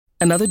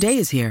Another day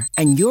is here,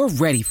 and you're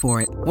ready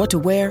for it. What to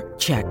wear?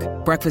 Check.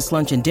 Breakfast,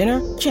 lunch, and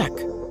dinner? Check.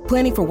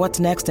 Planning for what's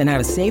next and how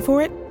to save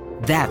for it?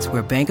 That's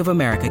where Bank of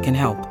America can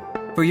help.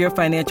 For your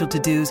financial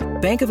to-dos,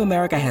 Bank of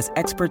America has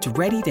experts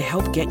ready to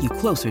help get you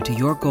closer to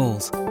your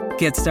goals.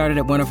 Get started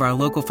at one of our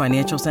local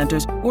financial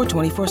centers or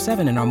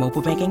 24/7 in our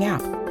mobile banking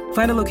app.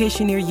 Find a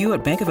location near you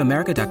at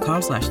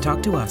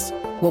bankofamerica.com/talktous.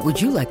 What would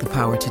you like the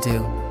power to do?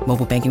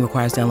 Mobile banking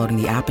requires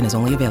downloading the app and is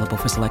only available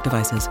for select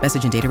devices.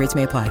 Message and data rates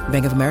may apply.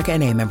 Bank of America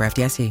N.A., member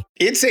FDIC.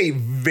 It's a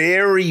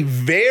very,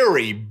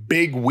 very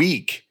big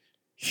week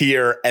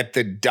here at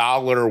the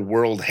Dollar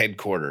World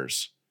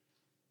headquarters.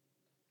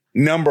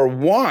 Number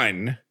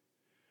one,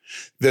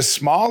 the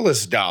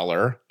smallest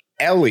dollar,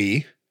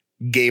 Ellie,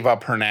 gave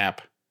up her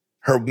nap,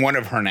 one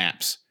of her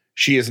naps.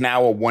 She is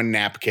now a one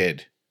nap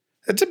kid.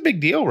 That's a big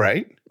deal,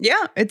 right?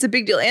 Yeah, it's a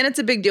big deal. And it's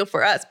a big deal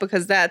for us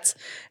because that's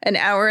an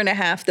hour and a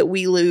half that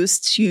we lose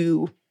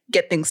to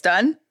get things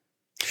done.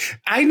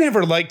 I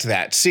never liked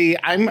that. See,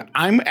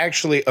 I'm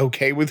actually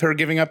okay with her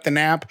giving up the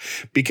nap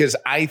because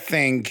I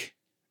think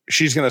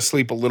she's going to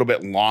sleep a little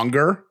bit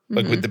longer,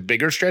 like with the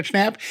bigger stretch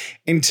nap.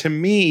 And to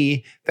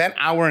me, that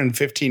hour and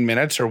 15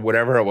 minutes or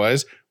whatever it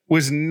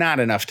was not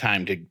enough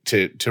time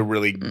to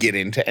really get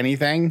into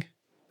anything.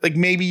 Like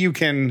maybe you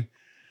can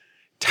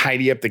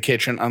tidy up the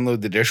kitchen,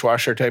 unload the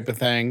dishwasher type of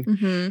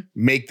thing,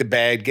 make the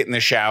bed, get in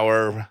the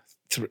shower.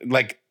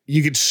 Like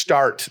you could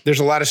start. There's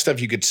a lot of stuff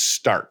you could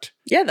start.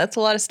 Yeah, that's a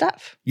lot of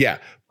stuff. Yeah.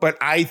 But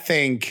I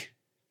think,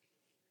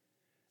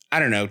 I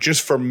don't know,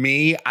 just for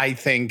me, I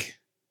think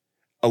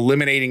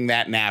eliminating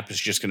that nap is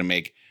just going to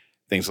make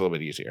things a little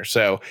bit easier.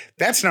 So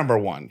that's number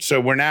one.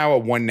 So we're now a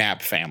one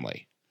nap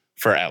family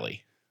for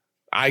Ellie.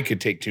 I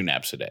could take 2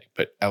 naps a day,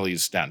 but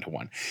Ellie's down to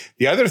 1.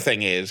 The other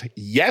thing is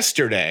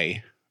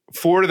yesterday,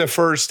 for the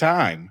first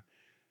time,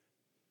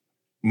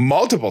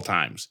 multiple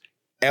times,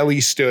 Ellie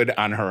stood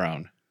on her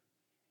own.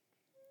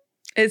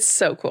 It's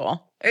so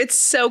cool. It's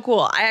so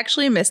cool. I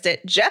actually missed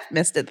it. Jeff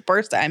missed it the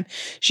first time.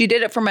 She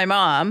did it for my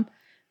mom.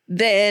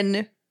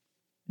 Then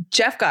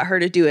Jeff got her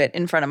to do it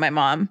in front of my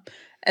mom.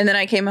 And then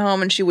I came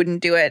home and she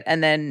wouldn't do it.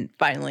 And then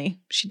finally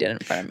she did it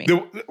in front of me.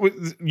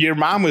 Your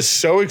mom was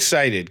so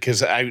excited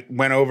because I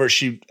went over.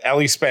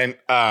 Ellie spent,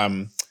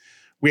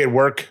 we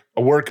had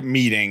a work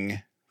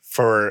meeting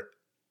for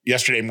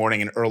yesterday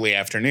morning and early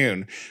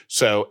afternoon.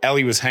 So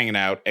Ellie was hanging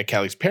out at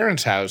Kelly's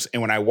parents' house.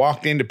 And when I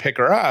walked in to pick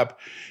her up,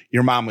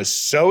 your mom was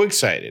so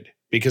excited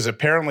because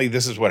apparently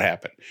this is what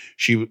happened.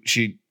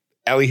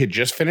 Ellie had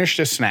just finished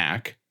a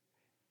snack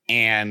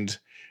and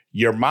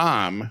your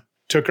mom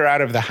took her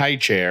out of the high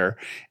chair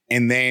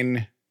and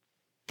then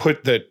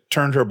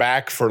turned her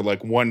back for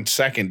like 1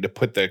 second to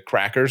put the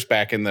crackers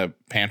back in the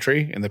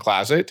pantry in the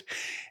closet.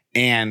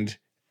 And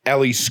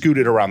Ellie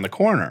scooted around the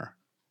corner.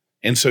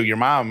 And so your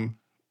mom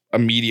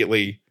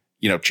immediately,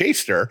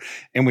 chased her.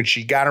 And when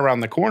she got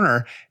around the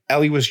corner,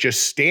 Ellie was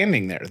just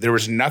standing there. There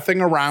was nothing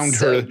around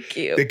her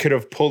that could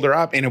have pulled her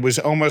up. And it was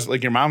almost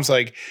like your mom's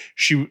like,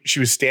 she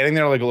was standing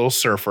there like a little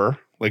surfer,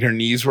 like her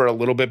knees were a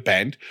little bit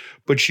bent,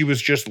 but she was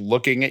just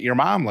looking at your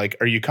mom like,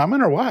 are you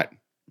coming or what?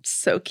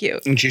 So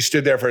cute. And she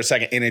stood there for a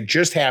second. And it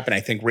just happened, I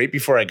think, right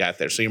before I got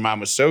there. So your mom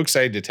was so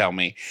excited to tell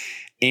me.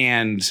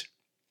 And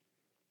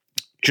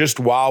just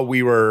while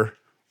your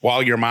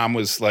mom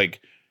was like,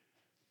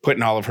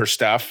 putting all of her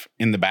stuff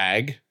in the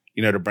bag,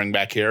 to bring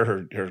back here,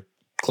 her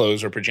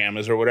clothes or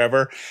pajamas or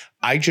whatever,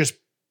 I just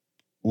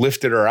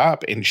lifted her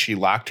up and she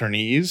locked her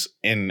knees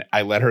and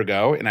I let her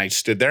go. And I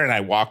stood there and I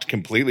walked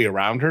completely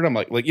around her. And I'm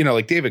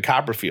like David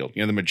Copperfield,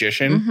 the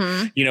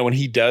magician, when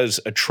he does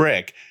a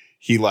trick,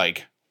 he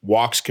like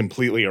walks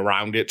completely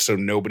around it. So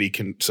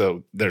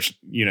so there's,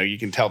 you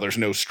can tell there's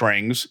no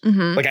strings.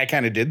 Like I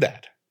kind of did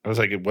that. I was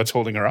like, what's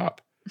holding her up?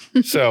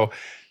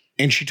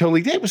 And she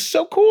totally did. It was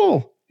so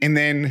cool. And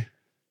then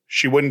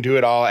she wouldn't do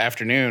it all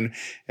afternoon.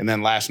 And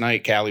then last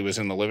night, Callie was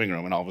in the living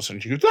room and all of a sudden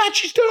she goes,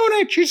 she's doing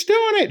it. She's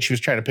doing it. She was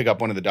trying to pick up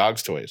one of the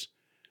dog's toys.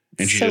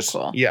 And she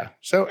cool. Yeah.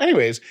 So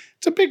anyways,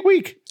 it's a big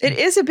week. It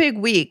is a big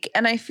week.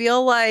 And I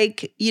feel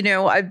like,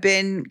 I've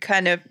been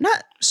kind of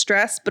not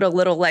stressed, but a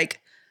little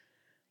like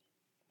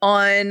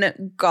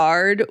on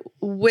guard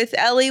with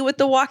Ellie with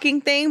the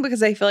walking thing,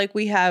 because I feel like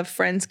we have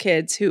friends'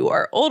 kids who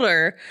are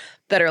older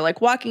that are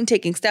like walking,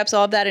 taking steps,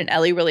 all of that. And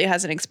Ellie really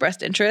hasn't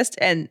expressed interest.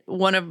 And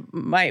one of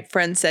my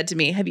friends said to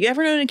me, have you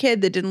ever known a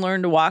kid that didn't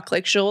learn to walk?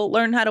 Like she'll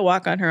learn how to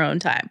walk on her own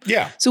time.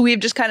 Yeah. So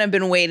we've just kind of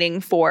been waiting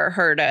for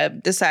her to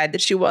decide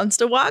that she wants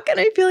to walk. And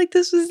I feel like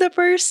this was the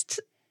first,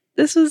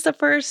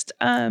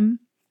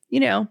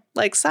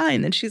 like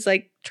sign that she's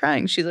like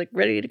trying. She's like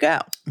ready to go.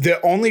 The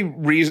only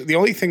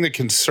thing that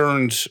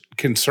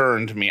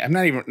concerned me, I'm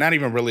not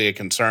even really a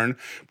concern,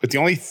 but the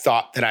only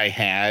thought that I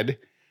had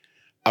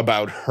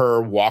about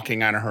her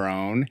walking on her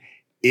own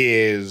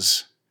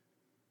is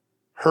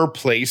her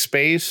play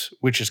space,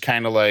 which is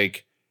kind of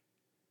like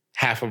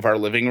half of our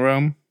living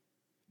room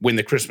when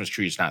the Christmas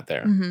tree's not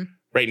there. Mm-hmm.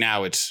 Right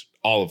now it's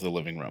all of the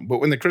living room. But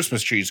when the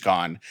Christmas tree's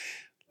gone,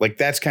 like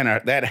that's kind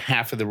of that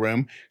half of the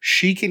room,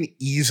 she can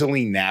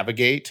easily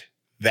navigate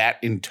that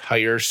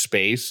entire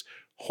space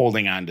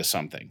holding on to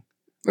something.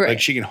 Right.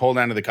 Like she can hold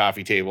onto the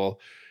coffee table,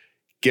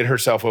 get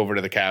herself over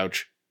to the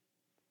couch,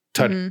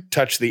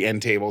 touch the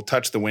end table,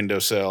 touch the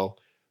windowsill,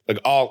 like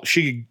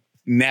she could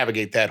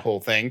navigate that whole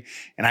thing.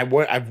 And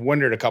I've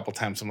wondered a couple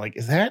times, I'm like,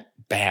 is that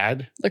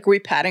bad? Like, are we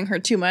patting her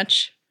too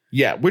much?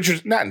 Yeah, which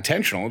is not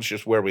intentional. It's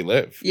just where we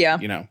live. Yeah.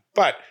 You know,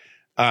 but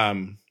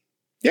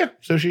yeah,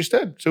 so she's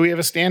dead. So we have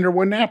a standard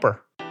one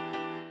napper.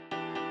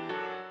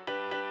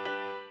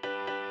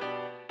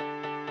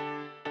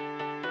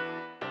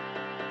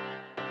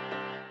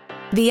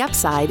 The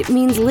Upside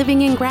means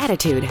living in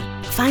gratitude,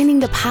 finding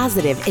the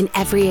positive in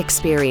every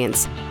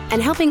experience,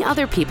 and helping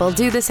other people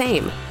do the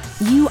same.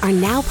 You are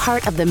now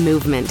part of the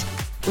movement.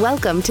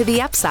 Welcome to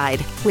The Upside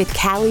with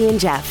Callie and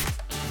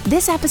Jeff.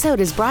 This episode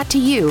is brought to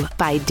you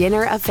by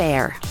Dinner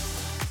Affair.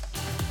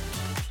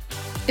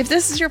 If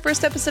this is your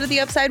first episode of The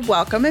Upside,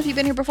 welcome. If you've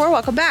been here before,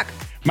 welcome back.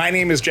 My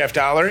name is Jeff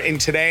Dollar,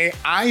 and today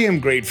I am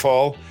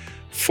grateful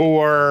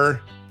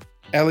for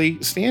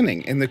Ellie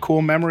standing and the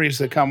cool memories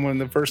that come when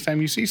the first time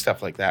you see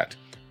stuff like that.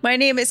 My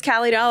name is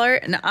Callie Dollar,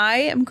 and I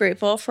am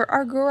grateful for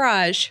our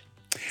garage.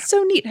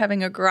 So neat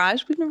having a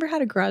garage. We've never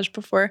had a garage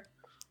before.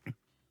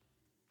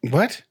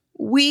 What?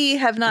 We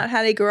have not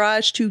had a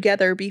garage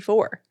together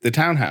before. The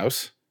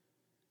townhouse?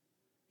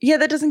 Yeah,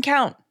 that doesn't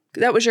count.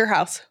 That was your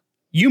house.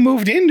 You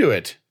moved into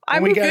it. I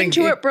moved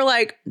into it for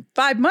like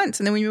 5 months,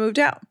 and then we moved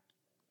out.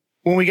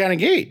 When we got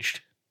engaged.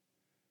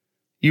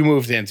 You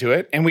moved into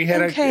it, and we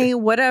had Okay,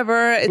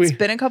 whatever. It's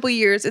been a couple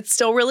years. It's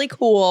still really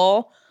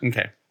cool.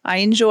 Okay. I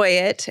enjoy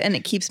it, and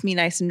it keeps me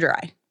nice and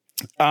dry.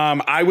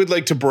 I would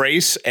like to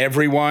brace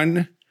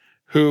everyone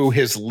who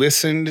has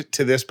listened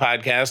to this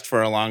podcast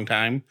for a long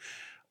time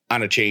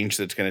on a change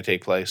that's going to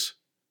take place.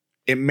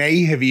 It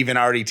may have even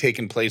already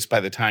taken place by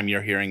the time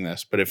you're hearing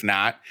this, but if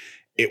not,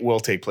 it will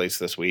take place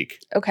this week.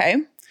 Okay.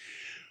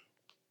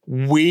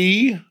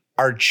 We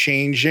are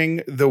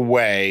changing the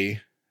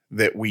way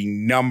that we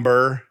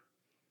number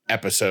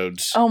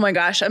episodes. Oh my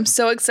gosh, I'm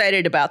so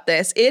excited about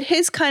this. It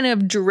has kind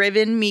of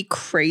driven me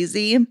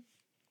crazy.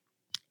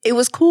 It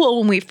was cool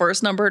when we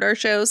first numbered our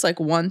shows, like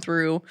 1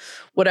 through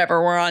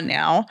whatever we're on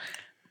now.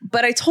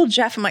 But I told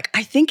Jeff, I'm like,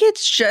 I think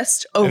it's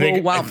just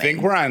overwhelming. I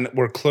think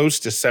we're close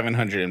to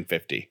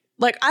 750.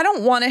 Like, I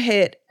don't want to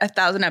hit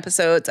 1,000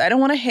 episodes. I don't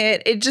want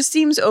to it just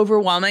seems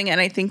overwhelming.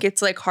 And I think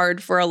it's like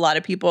hard for a lot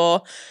of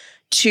people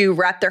to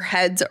wrap their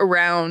heads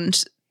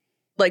around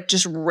like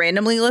just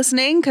randomly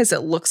listening because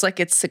it looks like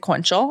it's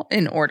sequential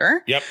in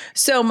order. Yep.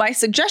 So my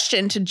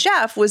suggestion to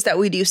Jeff was that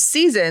we do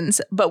seasons,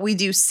 but we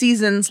do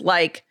seasons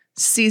like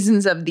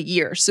seasons of the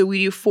year. So we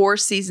do 4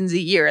 seasons a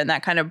year, and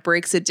that kind of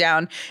breaks it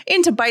down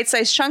into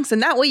bite-sized chunks.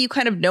 And that way you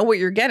kind of know what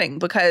you're getting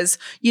because,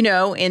 you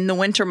know, in the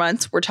winter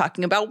months, we're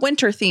talking about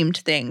winter-themed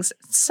things.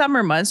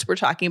 Summer months, we're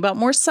talking about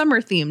more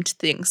summer-themed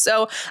things.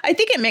 So I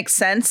think it makes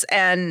sense.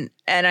 And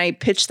I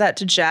pitched that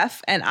to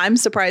Jeff, and I'm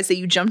surprised that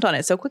you jumped on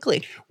it so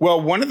quickly.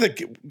 Well, one of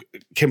the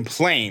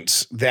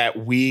complaints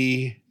that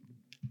we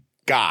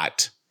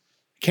got,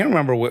 I can't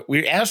remember what,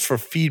 we asked for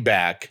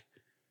feedback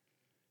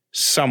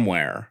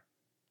somewhere.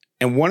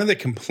 And one of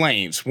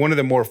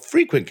the more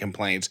frequent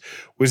complaints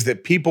was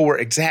that people were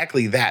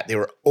exactly that. They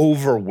were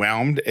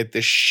overwhelmed at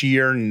the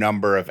sheer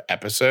number of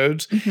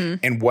episodes. Mm-hmm.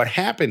 And what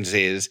happens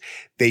is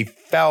they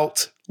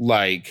felt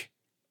like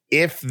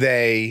if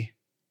they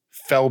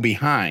fell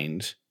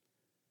behind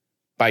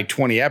by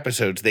 20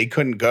 episodes, they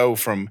couldn't go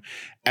from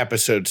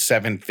episode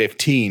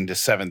 715 to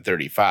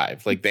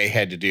 735. Like they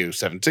had to do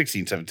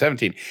 716,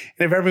 717.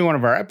 And if every one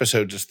of our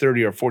episodes is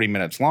 30 or 40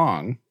 minutes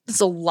long, it's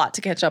a lot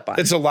to catch up on.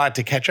 It's a lot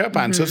to catch up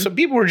on. Mm-hmm. So some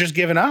people were just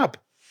giving up.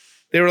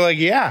 They were like,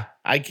 yeah,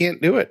 I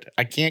can't do it.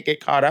 I can't get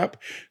caught up.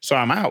 So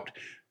I'm out.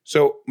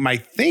 So my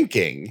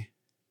thinking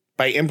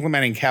by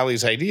implementing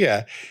Callie's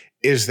idea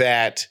is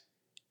that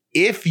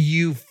if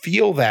you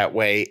feel that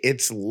way,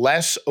 it's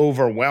less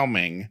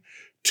overwhelming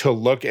to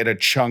look at a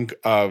chunk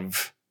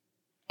of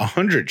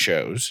 100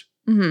 shows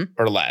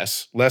or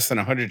less than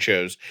 100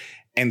 shows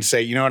and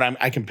say, you know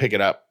what, I can pick it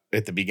up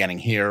at the beginning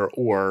here,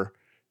 or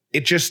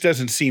it just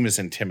doesn't seem as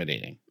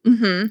intimidating.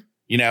 Mm-hmm.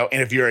 You know,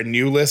 and if you're a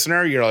new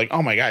listener, you're like,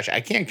 oh my gosh,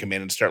 I can't come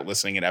in and start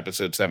listening at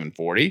episode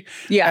 740.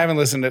 Yeah. I haven't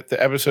listened to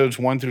the episodes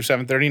 1 through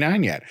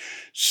 739 yet.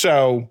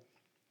 So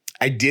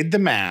I did the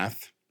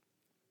math.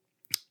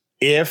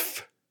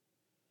 If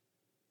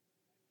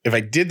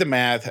I did the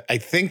math, I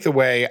think the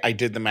way I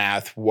did the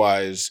math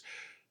was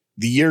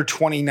the year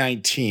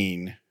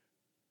 2019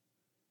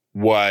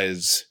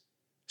 was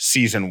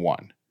season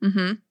 1.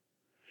 Mm-hmm.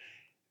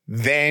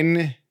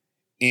 Then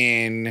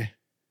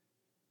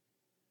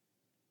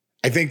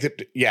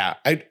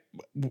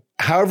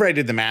however I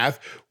did the math,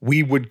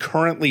 we would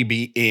currently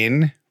be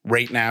in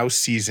right now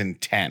season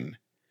 10.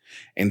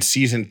 And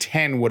season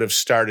 10 would have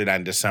started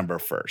on December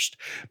 1st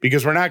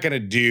because we're not going to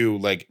do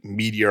like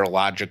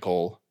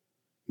meteorological,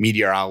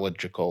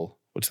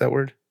 what's that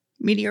word?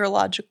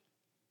 Meteorological.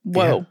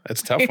 Whoa. Yeah,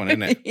 that's a tough one,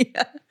 isn't it?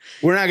 Yeah.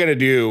 We're not going to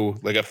do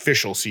like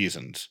official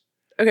seasons.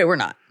 Okay, we're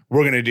not.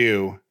 We're going to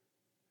do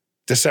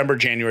December,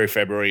 January,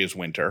 February is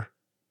winter.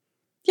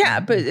 Yeah,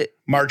 but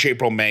March,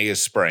 April, May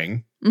is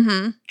spring.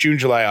 Mm-hmm. June,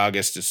 July,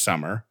 August is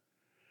summer.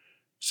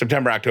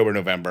 September, October,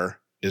 November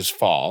is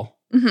fall.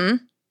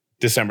 Mm-hmm.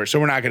 December. So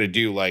we're not going to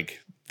do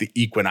like the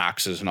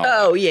equinoxes and all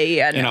Oh, that,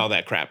 yeah. and all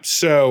that crap.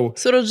 So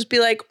it'll just be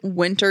like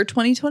winter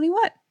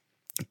 2021.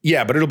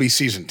 yeah, but it'll be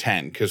season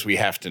 10 because they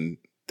have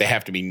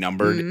to be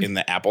numbered in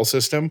the Apple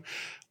system.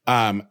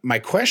 My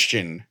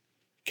question,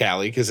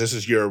 Callie, because this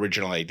is your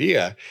original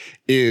idea,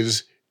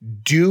 is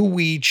do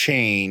we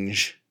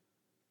change?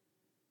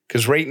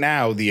 Because right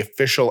now the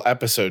official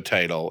episode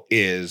title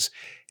is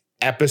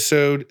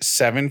episode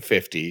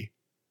 750 :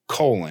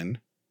 and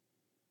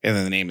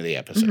then the name of the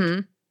episode. Mm-hmm.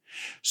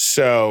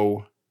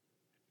 So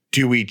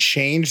do we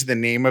change the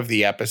name of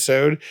the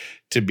episode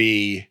to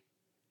be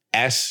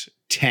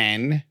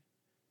S10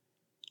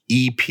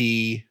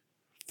 EP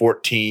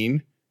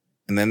 14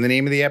 and then the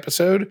name of the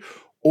episode?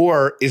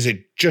 Or is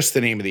it just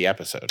the name of the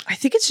episode? I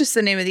think it's just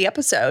the name of the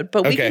episode,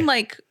 but we can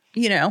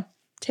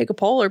take a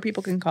poll or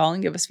people can call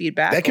and give us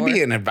feedback. That could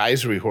be an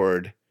advisory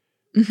horde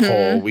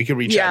poll. We could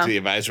reach out to the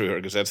advisory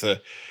horde because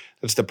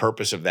that's the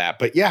purpose of that.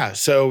 But yeah,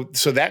 so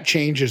that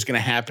change is going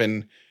to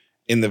happen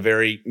in the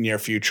very near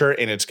future,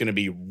 and it's going to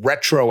be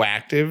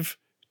retroactive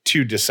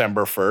to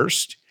December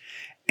 1st,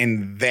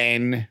 and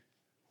then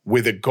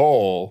with a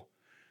goal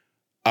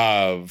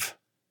of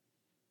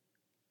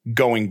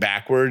going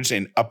backwards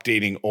and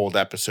updating old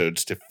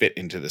episodes to fit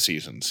into the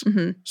seasons.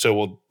 Mm-hmm.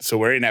 So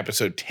we're in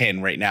episode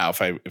 10 right now,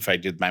 if I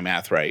did my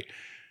math right.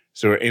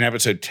 So we're in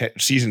episode 10,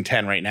 season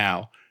 10 right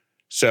now.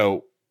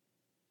 So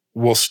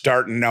we'll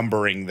start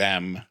numbering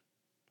them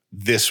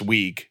this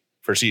week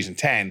for season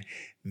 10.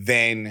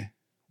 Then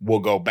we'll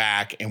go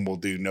back and we'll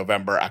do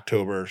November,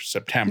 October,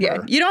 September. Yeah,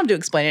 you don't have to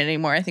explain it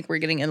anymore. I think we're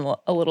getting a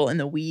little in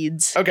the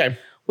weeds. Okay.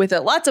 With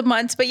it, lots of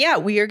months, but yeah,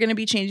 we are going to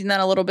be changing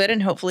that a little bit,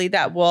 and hopefully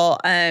that will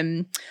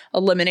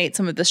eliminate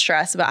some of the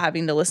stress about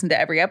having to listen to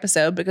every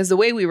episode, because the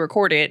way we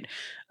record it,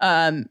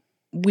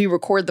 we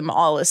record them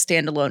all as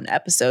standalone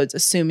episodes,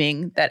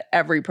 assuming that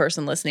every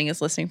person listening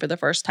is listening for the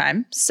first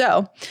time.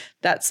 So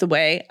that's the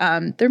way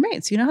they're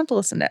made. So you don't have to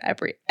listen to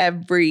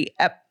every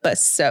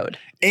episode.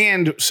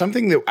 And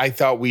something that I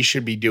thought we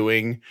should be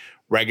doing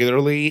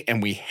regularly,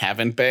 and we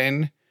haven't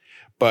been,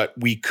 but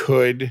we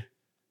could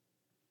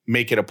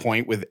make it a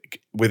point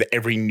with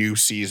every new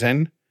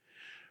season,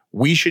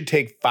 we should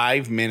take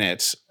 5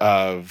 minutes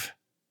of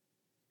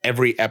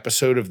every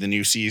episode of the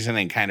new season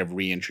and kind of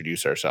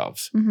reintroduce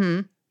ourselves.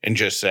 Mm-hmm. And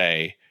just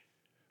say,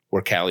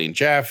 we're Callie and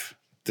Jeff.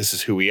 This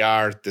is who we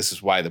are. This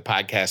is why the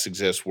podcast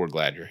exists. We're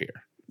glad you're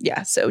here.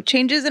 Yeah. So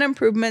changes and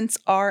improvements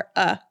are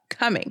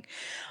coming.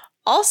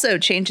 Also,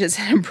 changes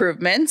and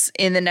improvements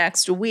in the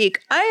next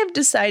week. I have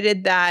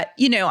decided that,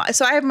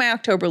 so I have my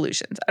October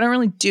resolutions. I don't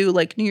really do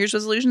like New Year's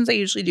resolutions. I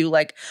usually do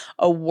like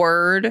a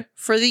word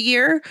for the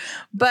year.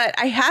 But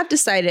I have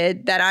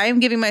decided that I am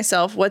giving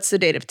myself, what's the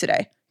date of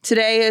today?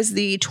 Today is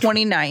the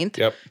 29th.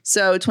 Yep.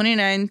 So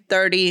 29,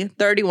 30,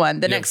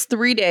 31. The next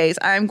 3 days,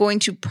 I'm going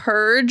to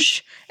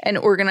purge and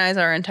organize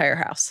our entire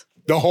house.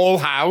 The whole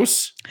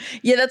house?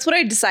 Yeah, that's what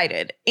I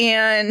decided.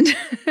 And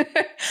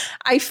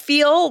I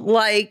feel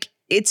like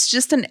it's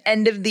just an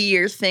end of the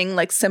year thing.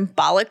 Like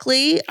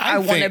symbolically, I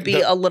want to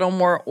be a little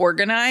more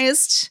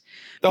organized.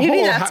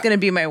 Maybe that's going to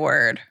be my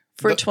word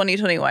for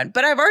 2021.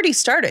 But I've already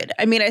started.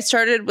 I mean, I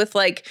started with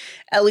like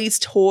Ellie's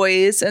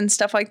toys and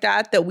stuff like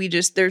that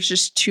there's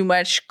just too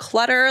much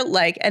clutter.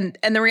 Like, and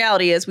the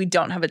reality is we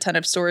don't have a ton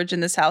of storage in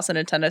this house and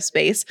a ton of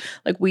space.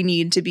 Like we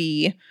need to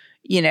be,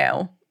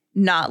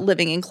 not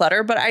living in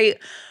clutter. But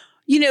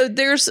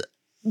there's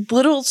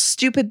little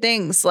stupid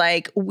things.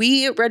 Like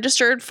we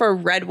registered for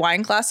red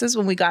wine glasses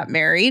when we got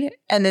married,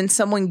 and then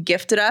someone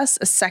gifted us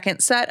a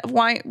second set of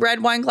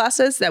red wine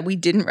glasses that we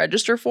didn't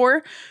register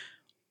for.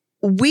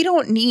 We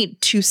don't need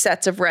 2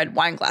 sets of red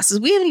wine glasses.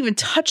 We haven't even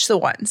touched the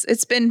ones.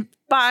 It's been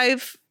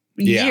 5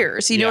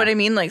 years. You know what I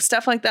mean? Like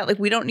stuff like that. Like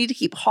we don't need to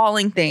keep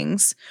hauling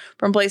things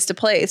from place to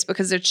place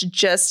because it's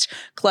just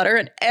clutter.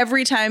 And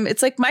every time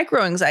it's like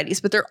micro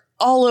anxieties, but they're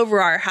all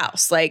over our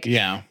house. Like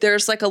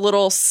there's like a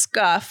little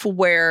scuff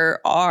where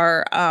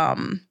our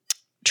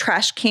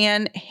trash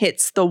can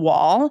hits the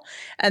wall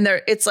and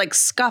it's like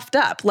scuffed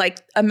up, like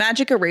a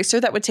magic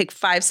eraser that would take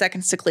 5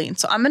 seconds to clean.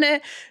 So I'm going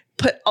to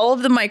put all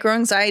of the micro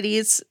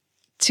anxieties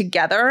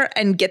together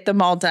and get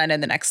them all done in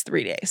the next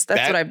 3 days.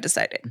 That's what I've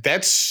decided.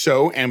 That's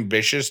so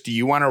ambitious. Do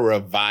you want to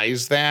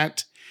revise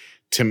that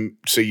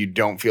so you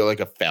don't feel like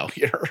a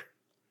failure?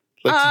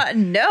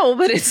 No,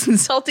 but it's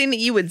insulting that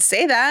you would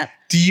say that.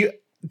 Do you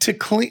to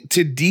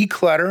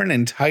declutter an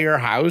entire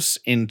house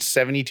in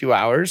 72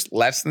 hours,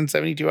 less than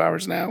 72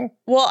 hours now?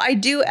 Well, I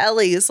do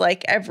Ellie's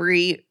like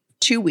every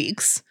 2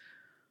 weeks.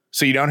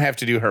 So you don't have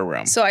to do her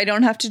room. So I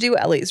don't have to do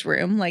Ellie's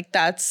room. Like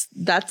that's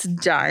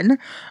done.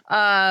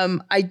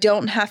 I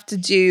don't have to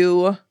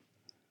do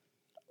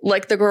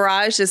like the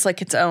garage is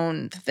like its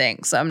own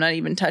thing. So I'm not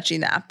even touching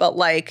that. But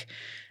like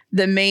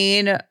the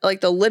main, like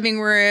the living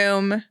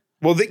room.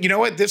 Well, you know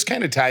what? This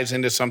kind of ties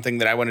into something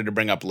that I wanted to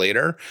bring up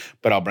later,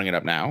 but I'll bring it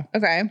up now.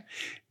 Okay.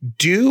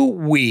 Do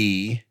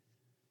we,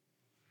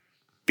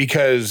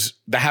 because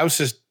the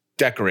house is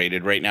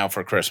decorated right now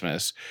for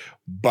Christmas,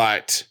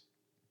 but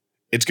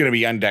it's going to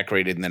be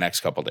undecorated in the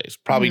next couple of days,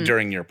 probably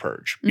during your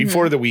purge.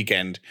 Before the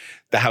weekend,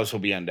 the house will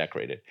be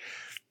undecorated.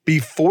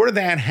 Before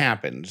that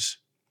happens,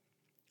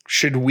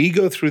 should we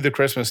go through the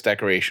Christmas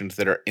decorations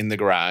that are in the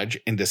garage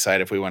and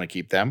decide if we want to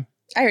keep them?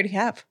 I already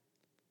have.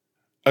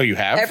 Oh, you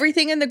have?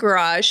 Everything in the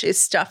garage is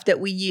stuff that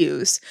we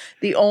use.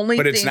 The only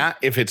But thing, it's not,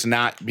 if it's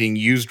not being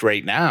used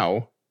right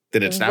now,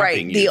 then it's not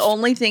being used. The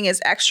only thing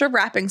is extra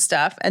wrapping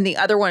stuff. And the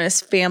other one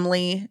is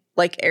family,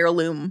 like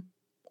heirloom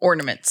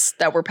ornaments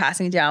that we're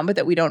passing down, but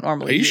that we don't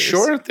normally use. Are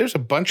you sure? There's a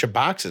bunch of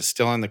boxes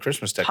still on the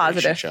Christmas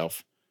decoration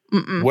shelf.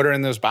 What are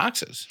in those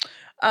boxes?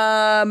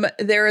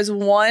 There is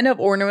one of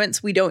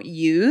ornaments we don't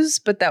use,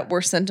 but that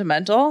were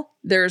sentimental.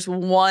 There's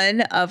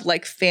one of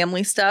like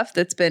family stuff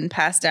that's been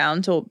passed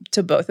down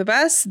to both of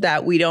us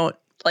that we don't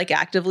like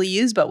actively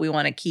use, but we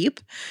want to keep.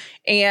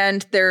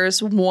 And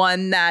there's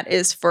one that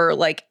is for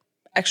like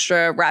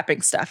extra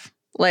wrapping stuff,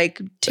 like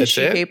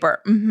tissue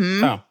paper.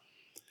 Oh.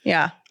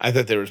 Yeah. I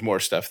thought there was more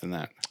stuff than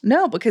that.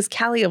 No, because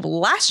Callie of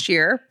last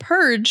year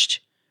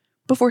purged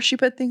before she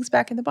put things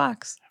back in the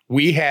box.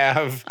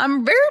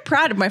 I'm very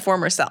proud of my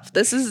former self.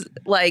 This is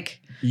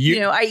like,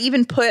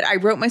 I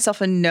wrote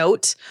myself a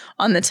note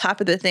on the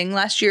top of the thing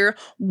last year.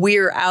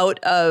 We're out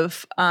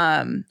of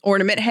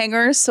ornament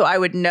hangers. So I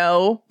would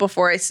know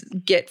before I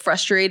get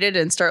frustrated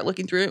and start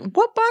looking through it,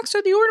 what box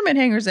are the ornament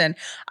hangers in?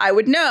 I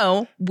would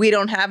know we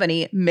don't have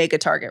any, make a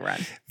Target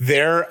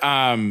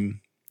run.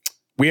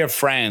 We have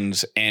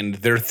friends, and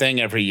their thing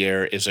every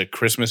year is a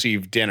Christmas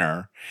Eve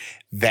dinner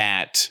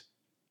that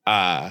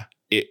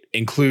it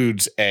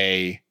includes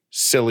a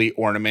silly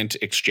ornament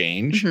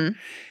exchange.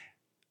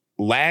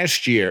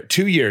 Last year,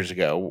 2 years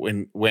ago,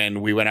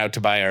 when we went out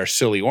to buy our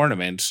silly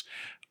ornaments,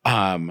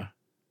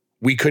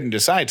 we couldn't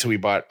decide, so we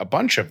bought a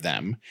bunch of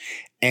them.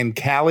 And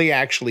Callie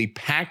actually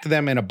packed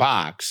them in a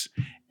box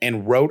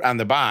and wrote on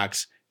the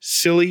box,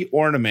 silly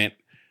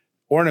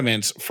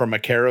ornaments from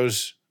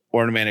Macaro's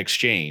Ornament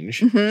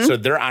Exchange. So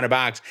they're on a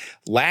box.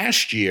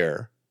 Last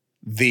year,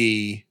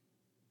 the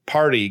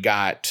party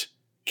got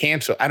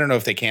canceled. I don't know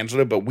if they canceled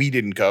it, but we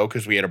didn't go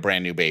because we had a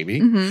brand new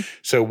baby.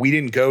 So we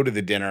didn't go to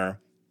the dinner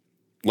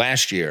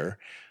last year.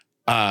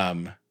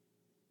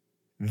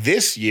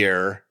 This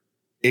year,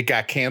 it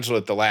got canceled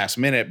at the last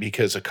minute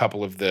because a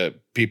couple of the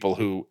people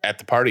who at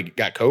the party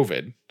got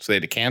COVID, so they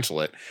had to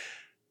cancel it.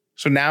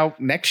 So now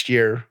next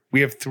year,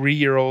 we have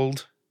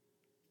 3-year-old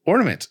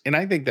ornaments. And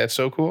I think that's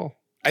so cool.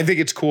 I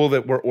think it's cool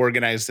that we're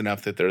organized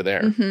enough that they're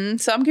there.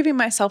 So I'm giving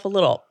myself a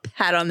little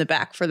pat on the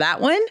back for that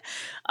one.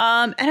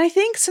 And I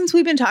think since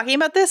we've been talking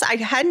about this, I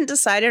hadn't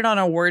decided on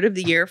a word of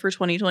the year for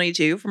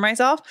 2022 for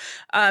myself.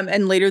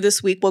 And later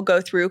this week, we'll go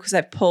through because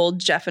I've pulled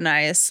Jeff and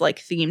I's like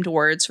themed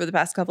words for the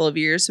past couple of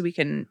years so we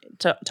can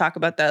talk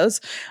about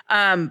those.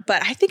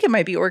 But I think it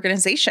might be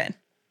organization.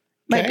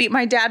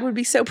 My dad would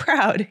be so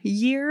proud.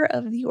 Year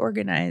of the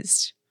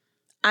organized.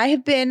 I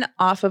have been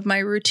off of my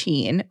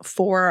routine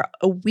for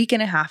a week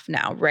and a half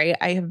now, right?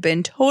 I have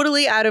been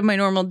totally out of my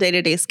normal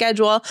day-to-day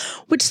schedule,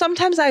 which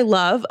sometimes I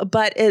love,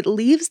 but it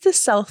leaves the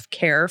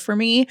self-care for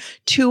me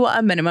to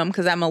a minimum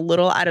because I'm a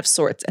little out of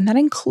sorts. And that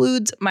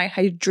includes my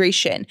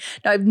hydration.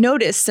 Now, I've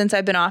noticed since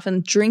I've been off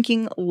and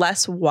drinking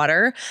less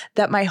water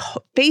that my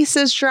face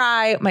is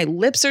dry, my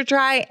lips are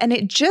dry, and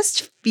it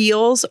just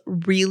feels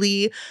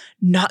really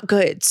not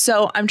good.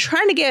 So I'm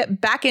trying to get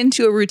back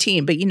into a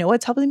routine, but you know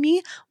what's helping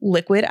me?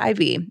 Liquid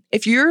IV.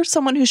 If you're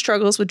someone who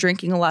struggles with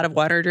drinking a lot of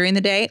water during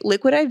the day,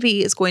 Liquid IV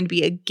is going to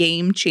be a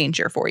game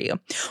changer for you.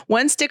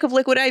 1 stick of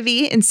Liquid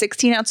IV in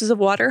 16 ounces of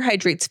water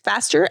hydrates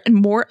faster and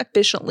more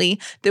efficiently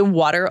than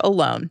water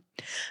alone.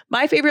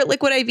 My favorite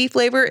Liquid IV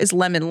flavor is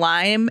lemon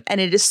lime, and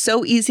it is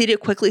so easy to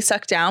quickly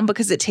suck down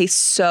because it tastes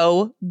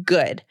so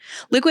good.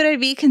 Liquid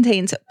IV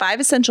contains 5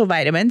 essential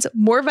vitamins,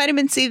 more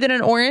vitamin C than an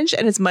orange,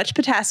 and as much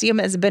potassium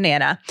as a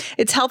banana.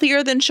 It's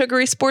healthier than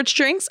sugary sports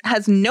drinks,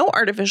 has no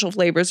artificial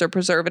flavors or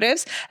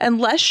preservatives,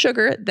 and less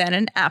sugar than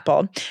an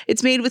apple.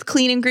 It's made with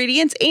clean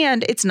ingredients,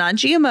 and it's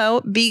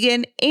non-GMO,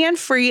 vegan, and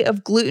free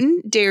of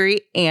gluten, dairy,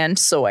 and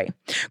soy.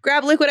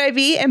 Grab Liquid IV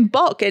in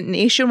bulk at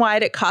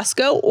nationwide at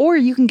Costco, or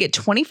you can get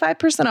 25%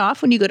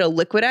 off when you go to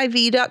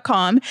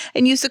liquidiv.com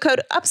and use the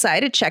code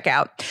UPSIDE at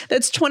checkout.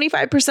 That's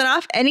 25%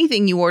 off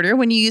anything you order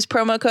when you use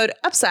promo code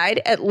UPSIDE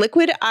at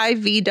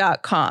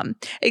liquidiv.com.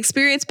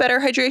 Experience better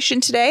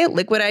hydration today at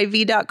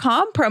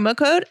liquidiv.com, promo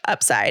code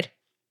UPSIDE.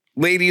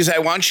 Ladies, I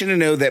want you to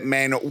know that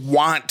men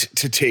want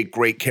to take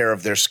great care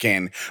of their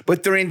skin,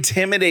 but they're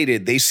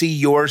intimidated. They see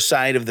your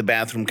side of the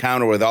bathroom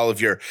counter with all of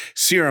your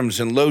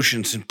serums and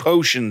lotions and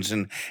potions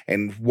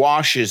and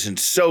washes and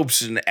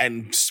soaps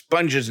and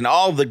sponges and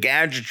all the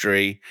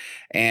gadgetry,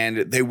 and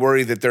they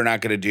worry that they're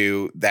not going to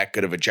do that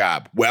good of a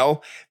job.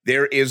 Well,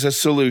 there is a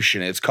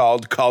solution. It's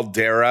called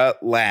Caldera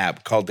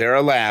Lab.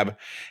 Caldera Lab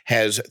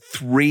has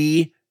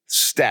 3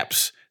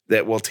 steps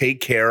that will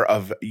take care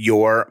of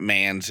your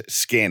man's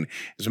skin.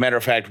 As a matter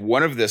of fact,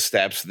 one of the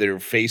steps,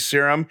 their face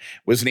serum,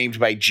 was named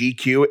by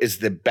GQ as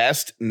the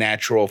best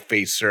natural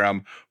face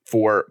serum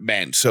for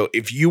men. So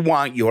if you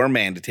want your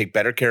man to take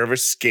better care of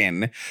his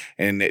skin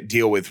and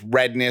deal with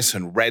redness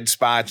and red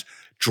spots,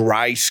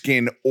 dry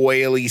skin,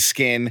 oily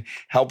skin.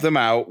 Help them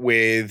out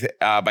with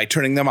by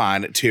turning them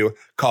on to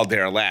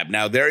Caldera Lab.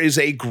 Now, there is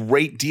a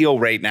great deal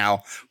right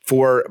now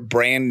for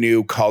brand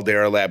new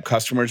Caldera Lab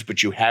customers,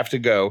 but you have to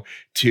go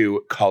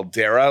to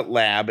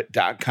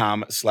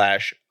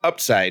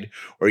calderalab.com/upside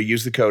or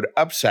use the code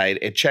UPSIDE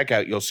at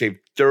checkout. You'll save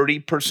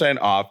 30%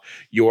 off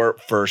your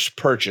first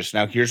purchase.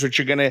 Now, here's what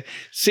you're going to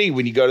see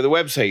when you go to the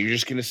website. You're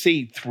just going to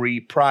see 3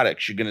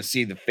 products. You're going to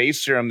see the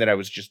face serum that I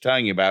was just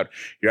telling you about.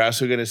 You're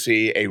also going to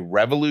see a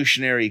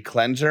revolutionary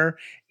cleanser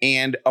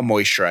and a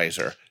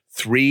moisturizer.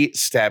 3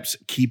 steps.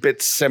 Keep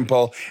it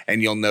simple,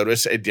 and you'll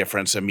notice a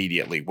difference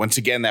immediately. Once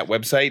again, that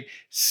website,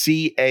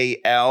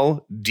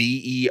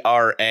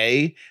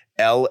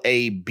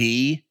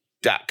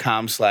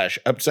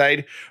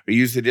 calderalab.com/upside, or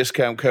use the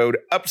discount code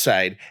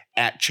UPSIDE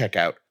at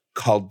checkout.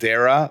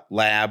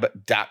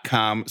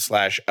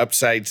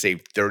 calderalab.com/upside.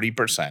 Save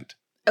 30%.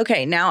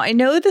 Okay, now I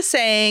know the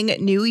saying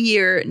new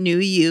year, new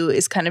you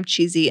is kind of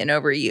cheesy and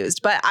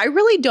overused, but I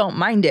really don't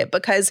mind it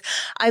because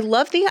I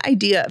love the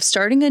idea of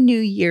starting a new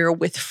year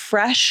with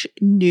fresh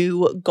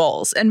new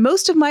goals. And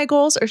most of my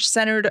goals are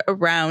centered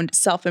around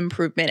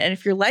self-improvement. And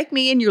if you're like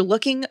me and you're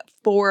looking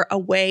for a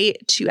way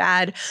to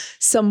add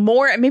some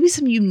more and maybe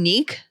some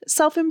unique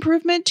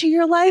self-improvement to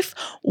your life,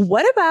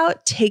 what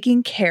about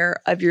taking care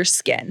of your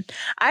skin?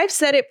 I've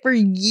said it for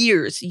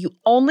years. You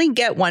only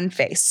get one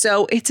face,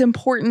 so it's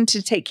important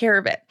to take care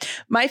of it.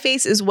 My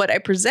face is what I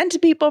present to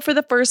people for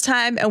the first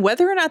time, and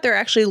whether or not they're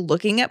actually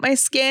looking at my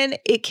skin,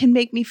 it can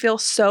make me feel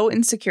so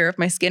insecure if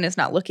my skin is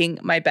not looking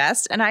my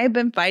best, and I have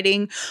been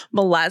fighting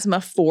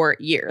melasma for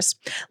years.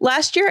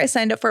 Last year, I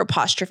signed up for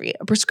Apostrophe,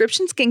 a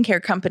prescription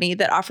skincare company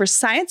that offers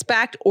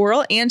science-backed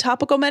oral and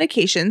topical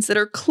medications that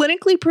are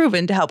clinically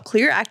proven to help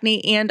clear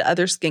acne and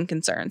other skin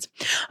concerns.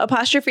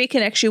 Apostrophe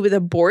connects you with a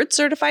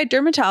board-certified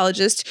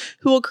dermatologist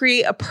who will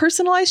create a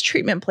personalized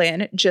treatment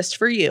plan just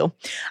for you.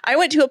 I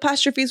went to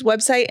Apostrophe's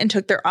website and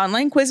took their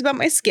online quiz about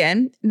my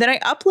skin. Then I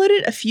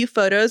uploaded a few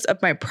photos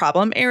of my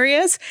problem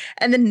areas.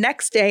 And the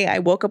next day, I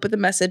woke up with a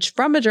message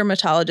from a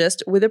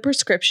dermatologist with a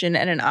prescription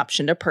and an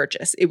option to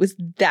purchase. It was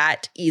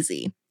that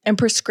easy. And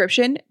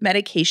prescription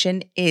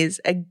medication is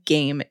a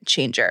game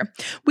changer.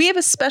 We have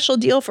a special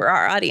deal for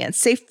our audience.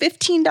 Save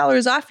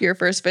 $15 off your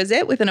first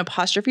visit with an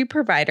Apostrophe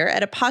provider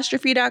at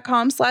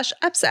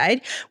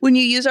apostrophe.com/upside when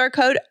you use our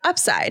code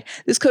UPSIDE.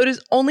 This code is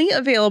only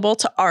available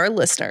to our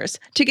listeners.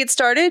 To get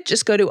started,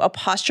 just go to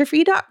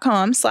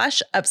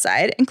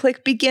apostrophe.com/upside and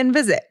click begin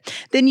visit.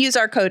 Then use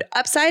our code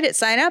UPSIDE at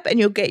sign up and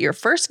you'll get your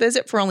first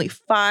visit for only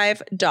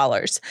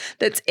 $5.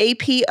 That's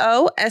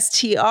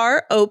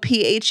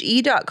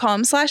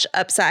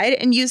apostrophe.com/upside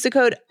and use the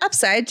code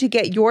UPSIDE to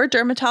get your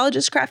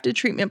dermatologist crafted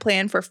treatment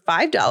plan for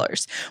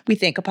 $5. We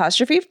thank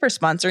Apostrophe for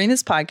sponsoring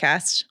this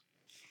podcast.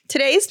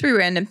 Today's 3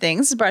 random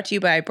things is brought to you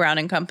by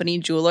Brown & Company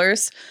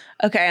Jewelers.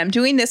 Okay, I'm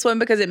doing this one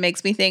because it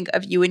makes me think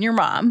of you and your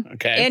mom.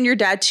 Okay. And your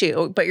dad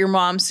too, but your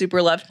mom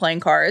super loved playing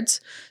cards.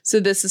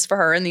 So this is for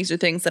her, and these are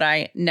things that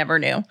I never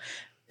knew.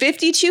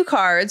 52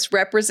 cards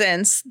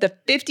represents the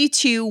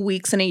 52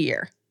 weeks in a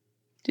year.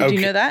 Did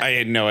you know that? I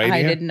had no idea.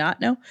 I did not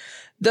know.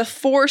 The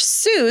 4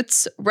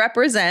 suits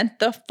represent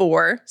the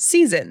 4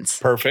 seasons.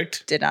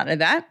 Perfect. Did not know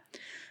that.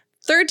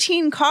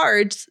 13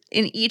 cards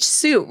in each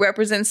suit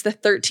represents the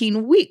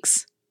 13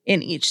 weeks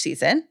in each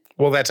season.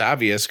 Well, that's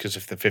obvious because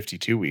if the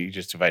 52 week, you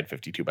just divide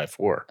 52 by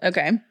 4.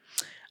 Okay.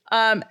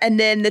 And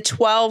then the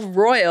 12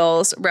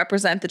 royals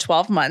represent the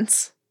 12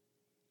 months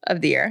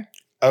of the year.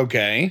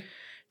 Okay.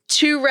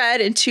 2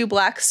 red and 2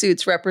 black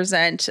suits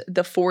represent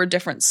the 4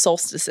 different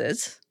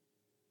solstices.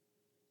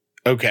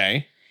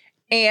 Okay.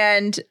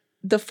 And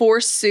the 4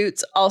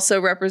 suits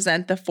also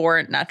represent the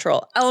 4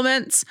 natural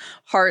elements.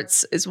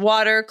 Hearts is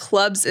water,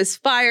 clubs is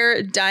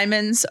fire,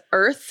 diamonds,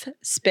 earth,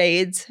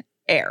 spades,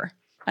 air.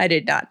 I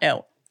did not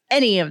know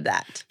any of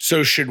that.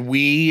 So should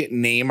we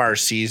name our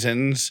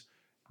seasons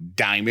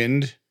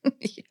Diamond,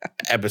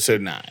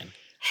 episode 9,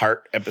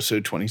 Heart,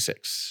 episode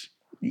 26?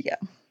 Yeah.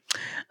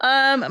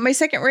 My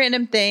second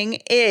random thing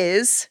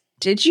is,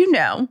 did you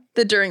know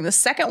that during the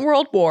Second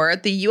World War,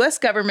 the U.S.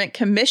 government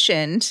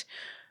commissioned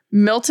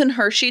Milton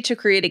Hershey to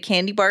create a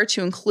candy bar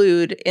to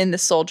include in the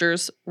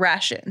soldiers'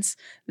 rations?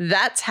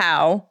 That's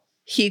how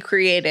he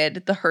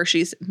created the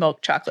Hershey's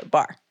milk chocolate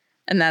bar.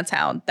 And that's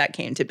how that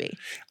came to be.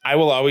 I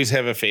will always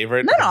have a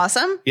favorite. Isn't that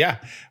awesome? Yeah.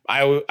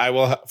 I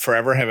will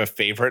forever have a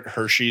favorite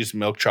Hershey's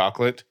milk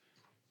chocolate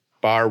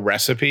bar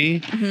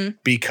recipe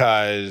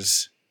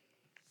because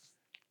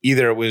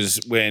either it was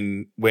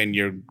when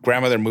your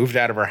grandmother moved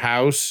out of her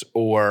house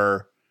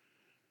or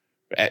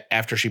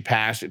after she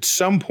passed, at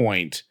some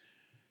point,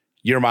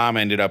 your mom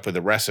ended up with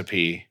a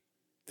recipe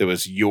that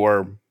was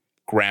your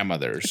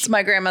grandmother's. It's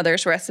my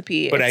grandmother's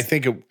recipe. But I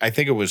think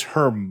it was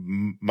her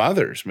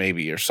mother's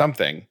maybe or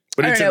something.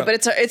 But I don't know, but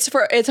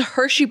it's a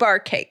Hershey bar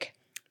cake.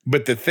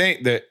 But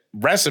the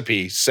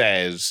recipe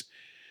says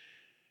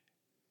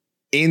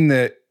in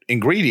the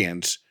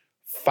ingredients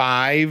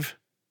 5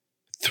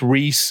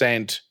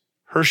 3-cent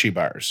Hershey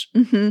bars.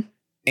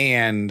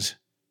 And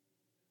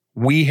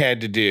we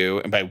had to do,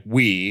 and by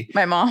we,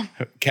 My mom.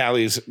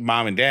 Callie's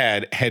mom and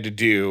dad had to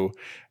do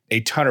a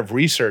ton of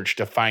research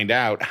to find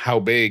out how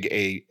big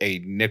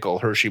a nickel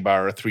Hershey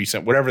bar or 3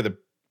 cent, whatever the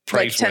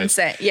price Like 10 was,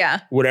 cent.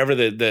 Yeah. whatever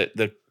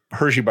the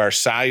Hershey bar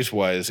size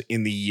was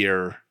in the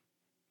year,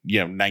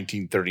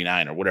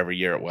 1939 or whatever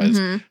year it was,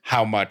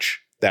 how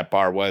much that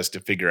bar was to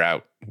figure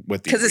out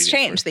what the Because it's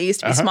ingredients changed. were. They used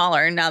to be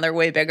smaller and now they're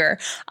way bigger.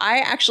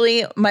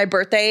 My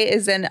birthday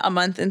is in a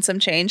month and some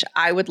change.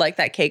 I would like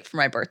that cake for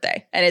my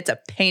birthday. And it's a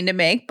pain to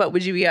make, but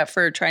would you be up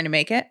for trying to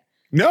make it?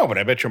 No, but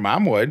I bet your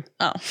mom would.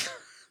 Oh,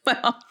 my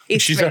mom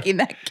hates making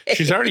that cake.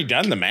 She's already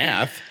done the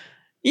math.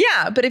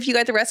 Yeah, but if you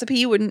got the recipe,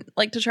 you wouldn't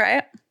like to try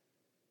it?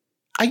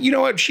 You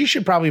know what? She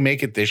should probably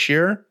make it this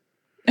year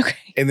Okay.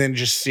 and then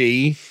just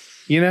see,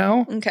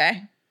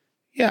 Okay.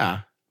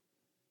 Yeah.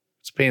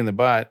 It's a pain in the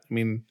butt. I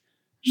mean,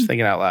 just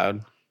thinking out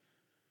loud.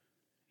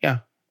 Yeah,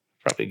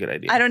 probably a good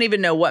idea. I don't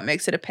even know what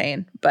makes it a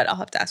pain, but I'll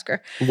have to ask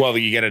her. Well,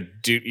 you gotta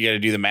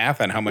do the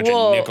math on how much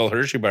a nickel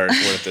Hershey bar is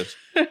worth this.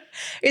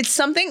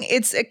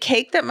 It's a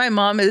cake that my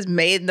mom has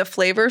made. The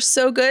flavor's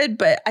so good,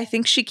 but I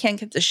think she can't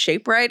get the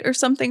shape right or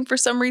something for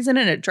some reason.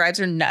 And it drives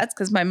her nuts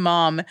because my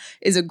mom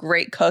is a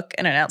great cook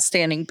and an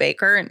outstanding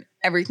baker. And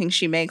everything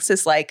she makes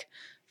is like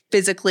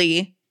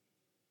physically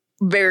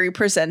very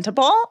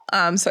presentable.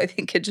 So I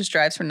think it just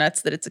drives her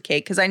nuts that it's a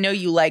cake. Because I know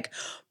you like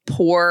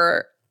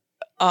pour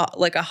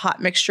like a hot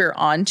mixture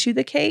onto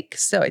the cake.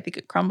 So I think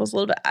it crumbles a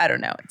little bit. I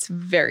don't know. It's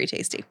very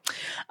tasty.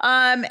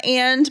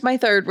 And my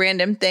third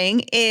random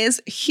thing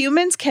is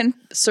humans can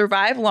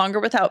survive longer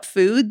without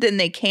food than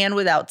they can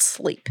without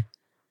sleep.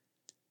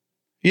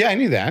 Yeah, I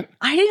knew that.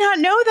 I did not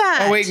know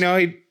that. Oh, wait, no.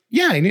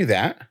 I knew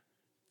that.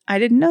 I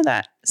didn't know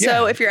that.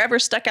 So Yeah. if you're ever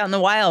stuck out in the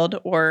wild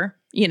or,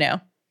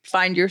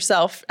 find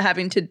yourself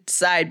having to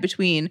decide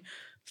between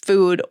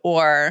food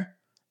or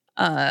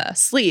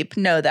sleep,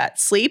 know that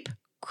sleep,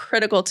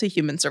 critical to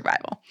human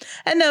survival.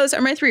 And those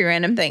are my 3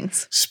 random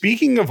things.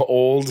 Speaking of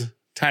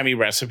old-timey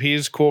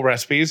recipes, cool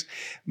recipes,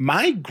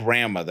 my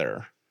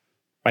grandmother,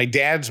 my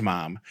dad's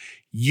mom,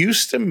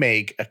 used to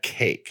make a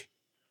cake.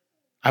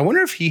 I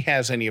wonder if he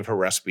has any of her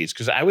recipes,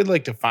 because I would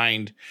like to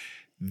find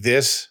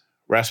this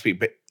recipe.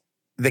 But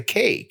the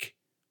cake,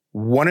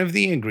 one of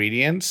the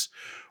ingredients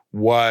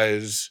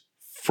was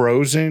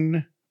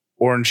frozen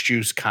orange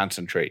juice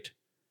concentrate.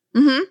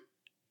 Mm-hmm.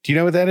 Do you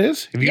know what that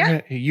is? Yeah.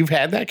 You've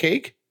had that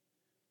cake?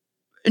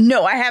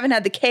 No, I haven't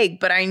had the cake,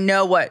 but I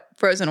know what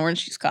frozen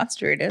orange juice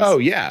concentrate is. Oh,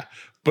 yeah.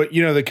 But,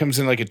 that comes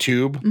in like a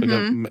tube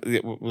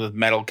with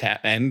metal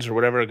ends or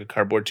whatever, like a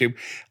cardboard tube.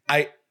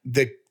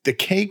 The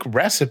cake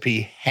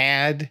recipe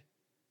had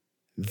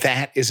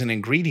that as an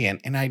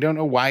ingredient, and I don't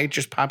know why it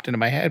just popped into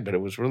my head, but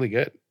it was really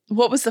good.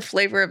 What was the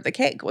flavor of the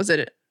cake? Was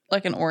it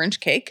like an orange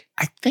cake?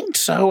 I think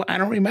so. I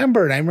don't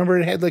remember it. I remember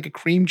it had like a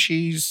cream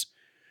cheese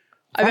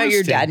I bet your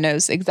frosting. dad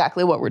knows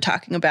exactly what we're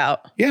talking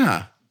about.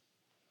 Yeah.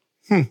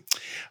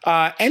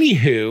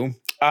 Anywho,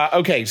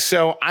 okay,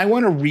 so I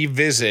want to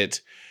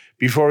revisit,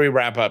 before we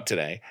wrap up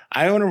today,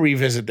 I want to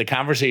revisit the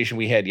conversation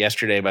we had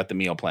yesterday about the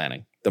meal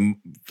planning,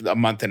 a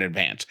month in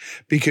advance,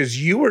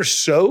 because you were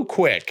so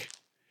quick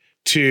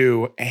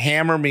to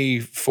hammer me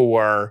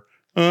for,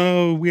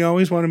 oh, we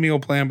always want a meal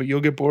plan, but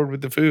you'll get bored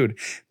with the food,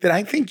 that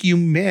I think you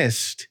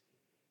missed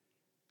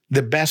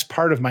the best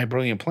part of my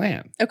brilliant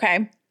plan.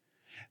 Okay.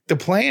 The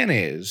plan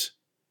is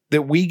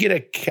that we get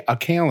a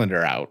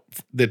calendar out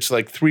that's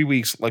like 3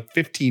 weeks, like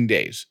 15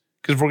 days,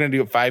 because we're going to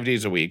do it 5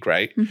 days a week,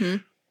 right? Mm-hmm.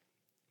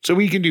 So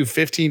we can do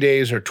 15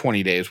 days or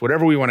 20 days,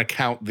 whatever we want to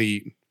count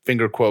the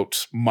finger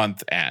quotes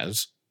month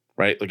as,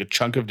 right? Like a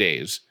chunk of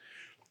days,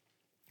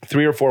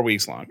 3 or 4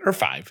 weeks long, or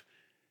 5.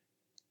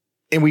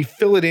 And we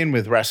fill it in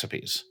with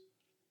recipes.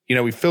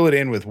 We fill it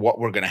in with what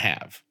we're going to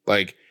have.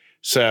 Like,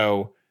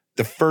 so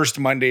the first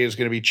Monday is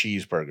going to be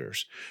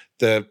cheeseburgers.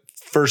 The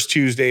first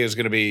Tuesday is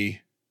going to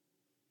be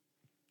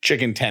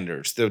chicken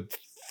tenders. The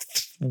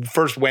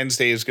first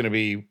Wednesday is going to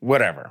be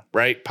whatever,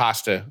 right?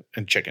 Pasta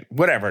and chicken,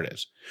 whatever it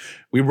is.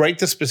 We write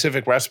the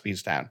specific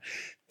recipes down.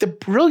 The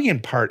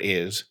brilliant part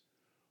is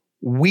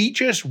we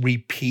just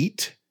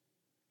repeat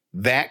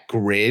that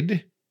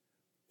grid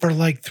for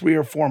like 3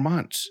 or 4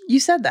 months. You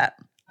said that.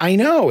 I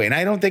know. And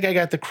I don't think I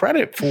got the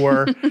credit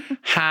for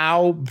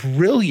how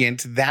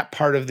brilliant that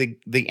part of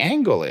the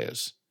angle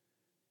is.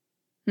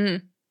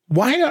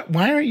 Why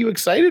aren't you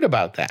excited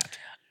about that?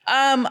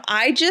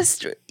 I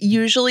just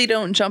usually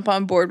don't jump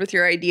on board with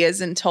your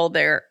ideas until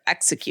they're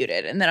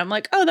executed. And then I'm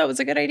like, oh, that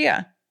was a good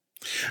idea.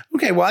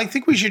 Okay, well, I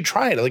think we should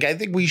try it. Like, I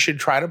think we should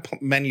try to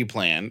menu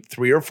plan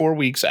 3 or 4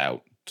 weeks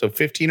out. So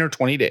 15 or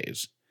 20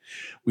 days.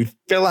 We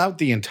fill out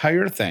the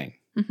entire thing.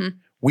 Mm-hmm.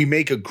 We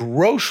make a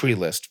grocery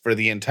list for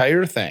the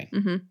entire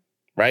thing,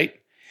 right?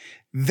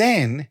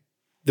 Then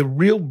the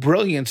real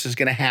brilliance is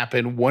going to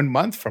happen 1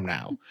 month from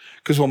now,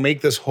 because we'll make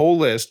this whole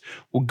list.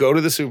 We'll go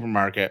to the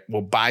supermarket.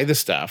 We'll buy the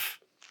stuff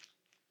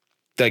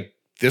like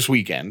this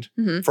weekend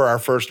for our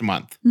first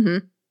month.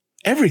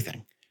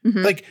 Everything.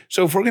 Like,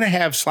 so if we're going to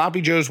have sloppy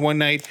joes one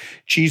night,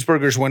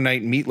 cheeseburgers one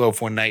night, meatloaf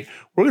one night,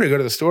 we're going to go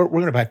to the store. We're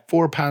going to buy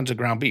 4 pounds of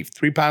ground beef,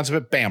 3 pounds of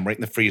it, bam, right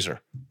in the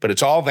freezer. But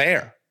it's all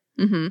there.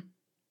 Mm-hmm.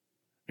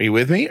 Are you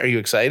with me? Are you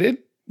excited?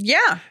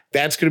 Yeah.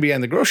 That's going to be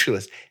on the grocery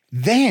list.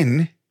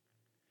 Then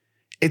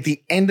at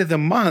the end of the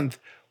month,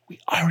 we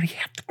already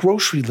have the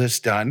grocery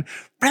list done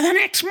for the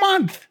next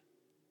month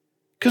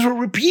because we're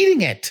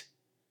repeating it.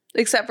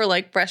 Except for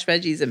like fresh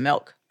veggies and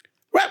milk.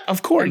 Well,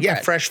 of course. And yeah.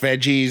 bread. Fresh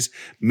veggies,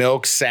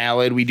 milk,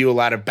 salad. We do a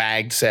lot of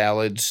bagged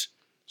salads.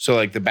 So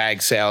like the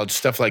bagged salads,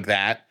 stuff like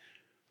that.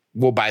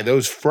 We'll buy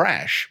those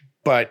fresh,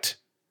 but.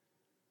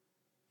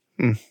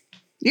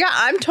 Yeah,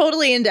 I'm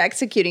totally into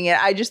executing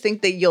it. I just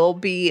think that you'll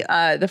be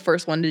the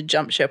first one to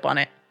jump ship on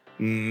it.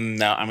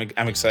 No,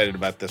 I'm excited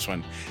about this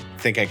one. I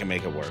think I can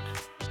make it work.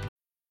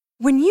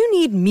 When you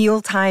need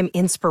mealtime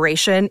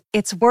inspiration,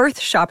 it's worth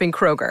shopping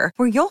Kroger,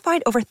 where you'll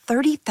find over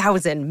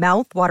 30,000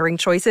 mouth-watering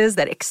choices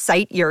that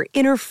excite your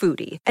inner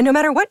foodie. And no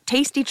matter what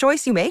tasty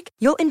choice you make,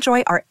 you'll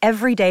enjoy our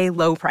everyday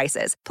low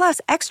prices, plus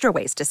extra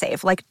ways to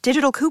save, like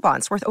digital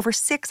coupons worth over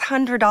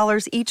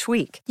 $600 each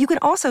week. You can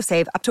also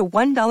save up to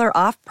 $1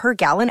 off per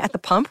gallon at the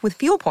pump with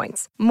fuel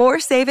points. More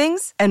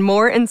savings and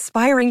more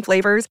inspiring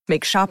flavors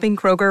make shopping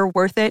Kroger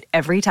worth it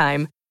every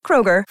time.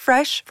 Kroger,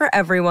 fresh for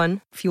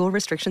everyone. Fuel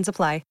restrictions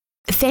apply.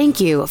 Thank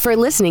you for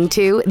listening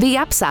to The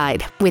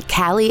Upside with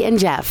Callie and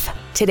Jeff.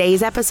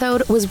 Today's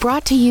episode was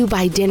brought to you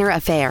by Dinner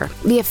Affair,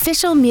 the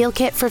official meal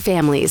kit for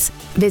families.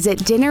 Visit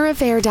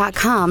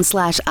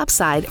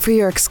dinneraffair.com/upside for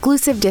your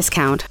exclusive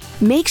discount.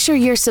 Make sure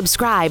you're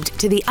subscribed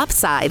to The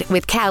Upside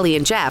with Callie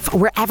and Jeff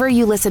wherever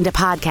you listen to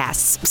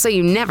podcasts so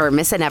you never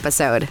miss an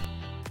episode.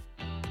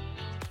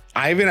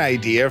 I have an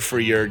idea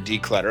for your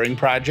decluttering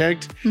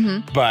project,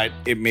 but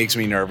it makes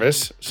me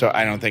nervous. So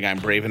I don't think I'm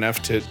brave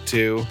enough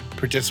to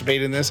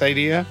participate in this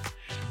idea.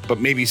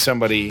 But maybe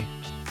somebody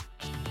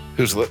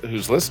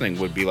who's listening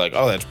would be like,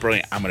 oh, that's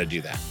brilliant. I'm going to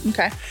do that.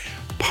 Okay.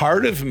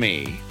 Part of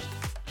me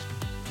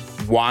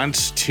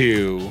wants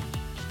to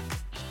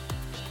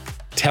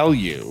tell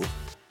you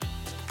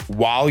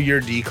while you're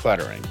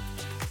decluttering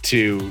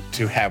to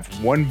have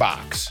one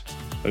box,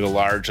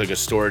 like a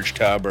storage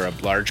tub or a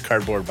large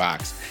cardboard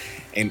box.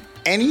 And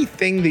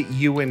anything that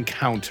you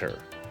encounter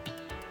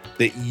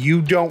that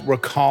you don't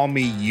recall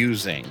me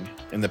using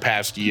in the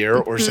past year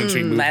or since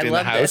we moved in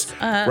the house,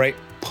 right?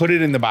 Put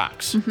it in the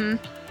box.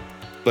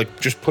 Like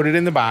just put it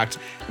in the box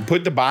and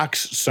put the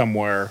box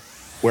somewhere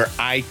where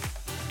I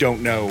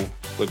don't know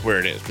like where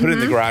it is. Put it in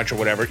the garage or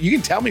whatever. You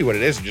can tell me what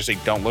it is and just say,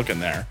 don't look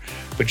in there,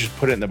 but just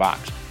put it in the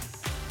box.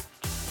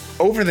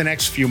 Over the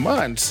next few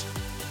months,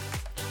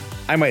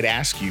 I might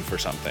ask you for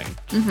something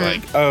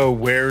like, oh,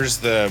 where's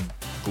the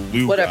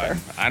glue gun?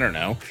 I don't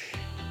know.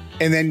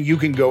 And then you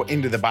can go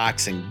into the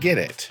box and get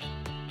it.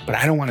 But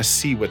I don't want to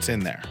see what's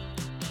in there.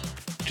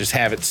 Just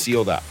have it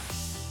sealed up.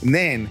 And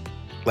then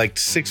like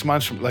 6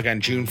 months from like on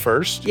June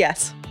 1st,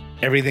 Yes.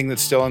 everything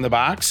that's still in the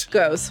box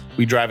Goes.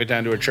 we drive it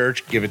down to a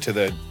church, give it to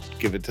the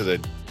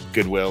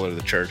Goodwill or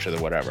the church or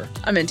the whatever.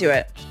 I'm into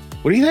it.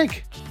 What do you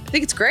think? I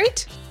think it's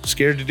great.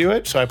 Scared to do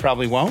it, so I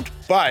probably won't.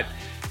 But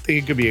I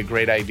think it could be a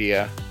great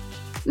idea.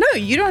 No,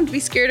 you don't have to be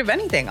scared of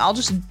anything. I'll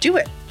just do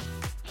it.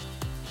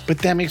 But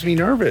that makes me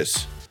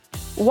nervous.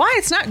 Why?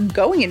 It's not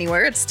going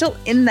anywhere. It's still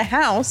in the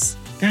house.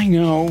 I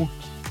know.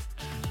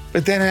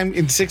 But then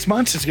in 6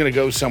 months, it's going to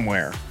go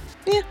somewhere.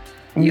 Yeah.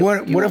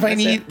 What if I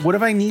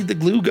need the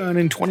glue gun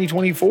in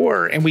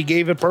 2024 and we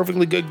gave a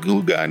perfectly good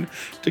glue gun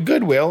to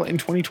Goodwill in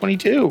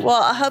 2022?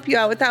 Well, I'll help you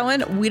out with that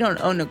one. We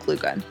don't own a glue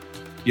gun.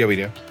 Yeah, we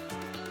do.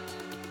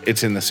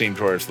 It's in the same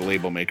drawer as the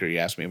label maker you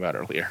asked me about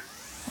earlier.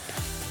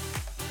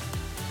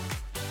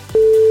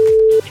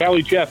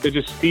 Callie, Jeff, it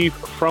is Steve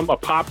from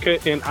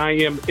Apopka, and I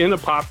am in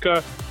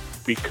Apopka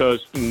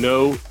because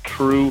no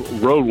true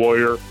road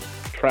warrior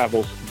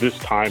travels this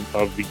time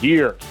of the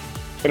year.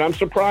 And I'm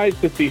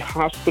surprised that the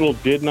hospital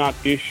did not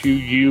issue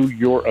you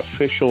your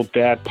official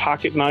dad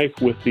pocket knife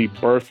with the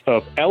birth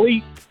of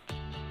Ellie,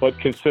 but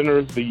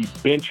consider the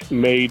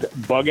bench-made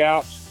bug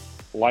out,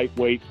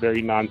 lightweight,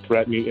 very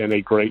non-threatening, and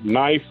a great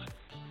knife.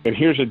 And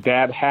here's a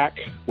dad hack.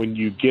 When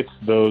you get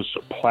those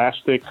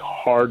plastic,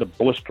 hard,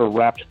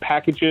 blister-wrapped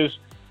packages,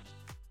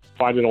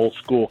 find an old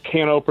school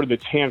can opener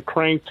that's hand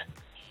cranked,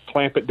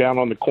 clamp it down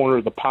on the corner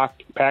of the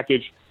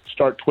package,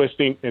 start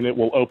twisting, and it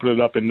will open it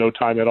up in no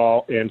time at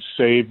all and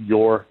save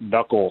your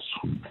knuckles.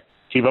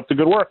 Keep up the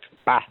good work.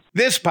 Bye.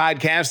 This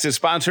podcast is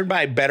sponsored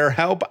by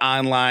BetterHelp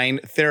Online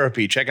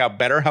Therapy. Check out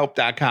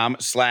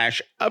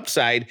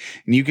BetterHelp.com/upside,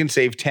 and you can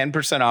save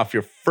 10% off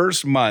your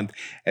first month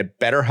at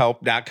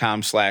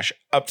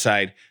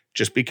BetterHelp.com/upside.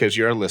 Just because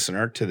you're a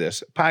listener to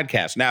this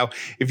podcast. Now,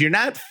 if you're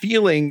not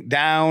feeling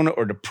down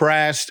or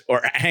depressed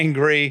or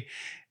angry,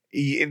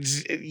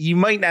 you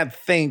might not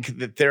think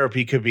that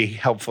therapy could be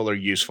helpful or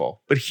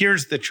useful. But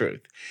here's the truth.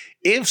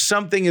 If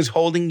something is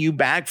holding you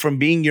back from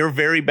being your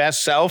very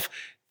best self,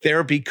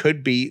 therapy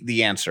could be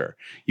the answer.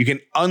 You can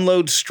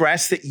unload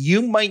stress that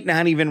you might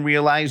not even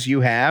realize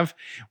you have.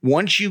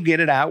 Once you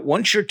get it out,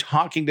 once you're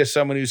talking to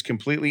someone who's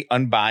completely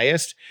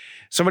unbiased,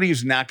 somebody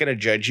who's not going to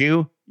judge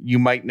you, you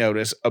might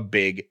notice a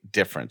big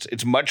difference.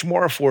 It's much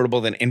more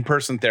affordable than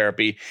in-person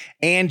therapy,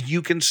 and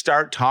you can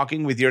start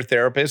talking with your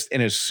therapist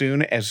in as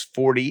soon as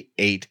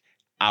 48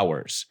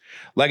 hours.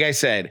 Like I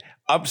said,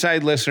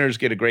 Upside listeners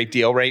get a great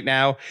deal right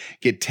now.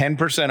 Get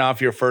 10% off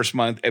your first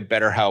month at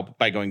BetterHelp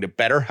by going to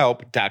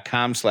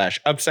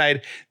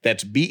betterhelp.com/upside.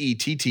 That's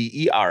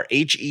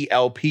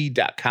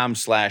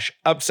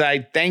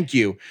BetterHelp.com/upside. Thank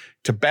you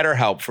to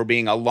BetterHelp for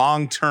being a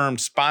long-term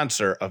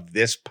sponsor of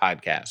this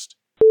podcast.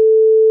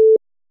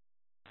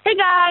 Hey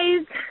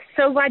guys,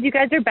 so glad you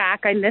guys are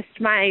back. I missed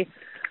my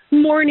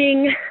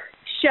morning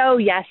show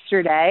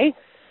yesterday.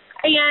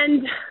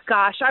 And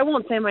gosh, I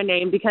won't say my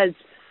name because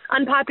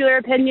unpopular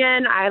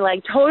opinion, I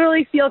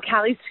totally feel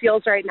Callie's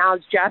feels right now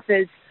as Jeff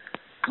is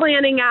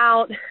planning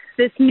out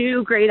this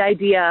new great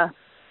idea.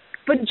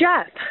 But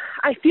Jeff,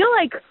 I feel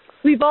like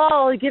we've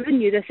all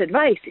given you this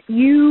advice.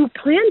 You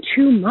plan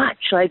too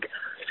much.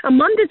 A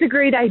month is a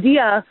great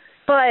idea,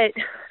 but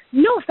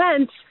no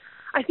offense,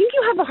 I think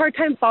you have a hard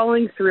time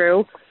following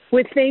through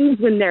with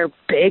things when they're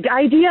big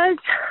ideas.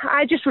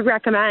 I just would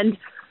recommend,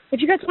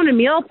 if you guys want a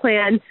meal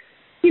plan,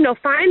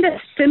 find a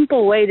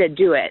simple way to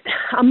do it.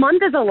 A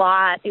month is a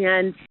lot,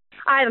 and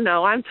I don't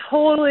know. I'm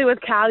totally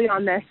with Callie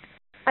on this.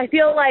 I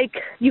feel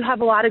like you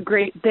have a lot of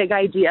great big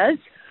ideas.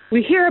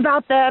 We hear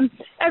about them.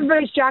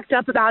 Everybody's jacked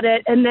up about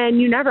it, and then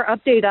you never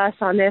update us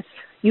on if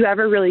you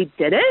ever really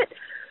did it.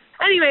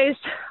 Anyways,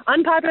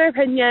 unpopular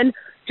opinion,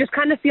 just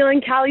kind of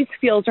feeling Callie's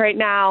feels right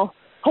now.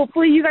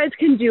 Hopefully you guys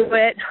can do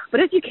it,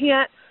 but if you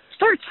can't,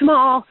 start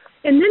small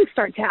and then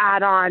start to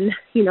add on,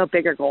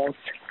 bigger goals.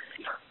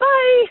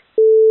 Bye.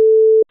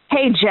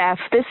 Hey, Jeff,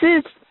 this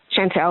is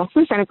Chantel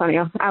from San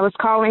Antonio. I was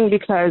calling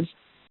because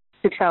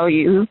to tell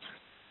you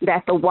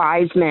that the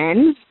wise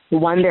men,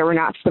 one, there were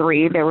not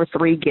three. There were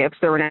three gifts.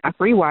 There were not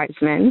three wise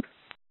men.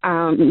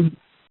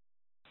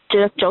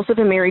 Joseph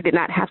and Mary did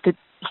not have to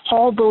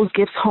haul those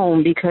gifts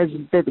home because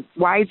the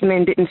wise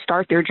men didn't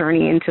start their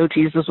journey until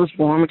Jesus was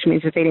born, which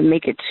means that they didn't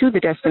make it to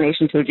the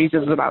destination until Jesus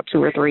was about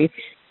 2 or 3.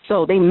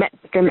 So they met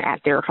them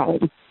at their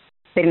home.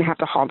 They didn't have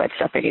to haul that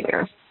stuff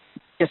anywhere.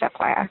 Just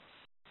FYI.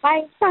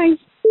 Bye. Bye.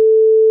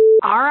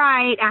 All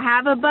right, I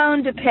have a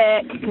bone to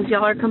pick because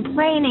y'all are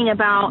complaining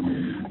about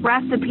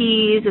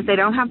recipes if they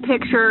don't have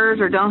pictures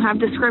or don't have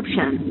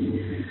descriptions.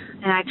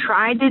 And I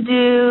tried to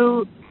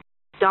do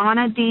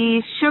Donna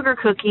D's sugar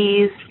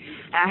cookies,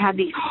 and I had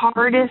the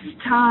hardest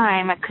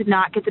time. I could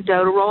not get the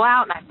dough to roll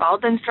out, and I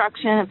followed the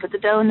instruction and put the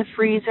dough in the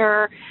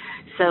freezer.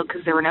 So,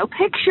 because there were no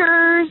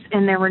pictures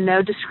and there were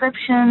no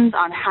descriptions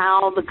on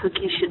how the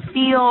cookies should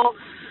feel.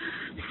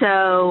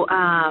 So,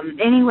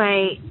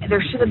 anyway,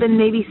 there should have been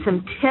maybe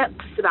some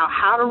tips about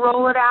how to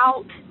roll it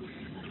out.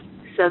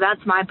 So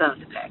that's my bone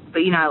to pick.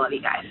 But, I love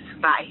you guys.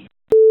 Bye.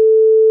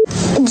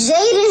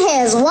 Jaden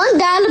has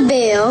 $1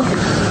 bill,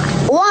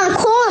 1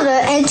 quarter,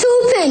 and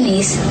 2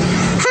 pennies.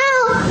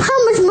 How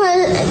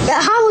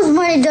much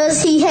money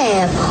does he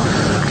have?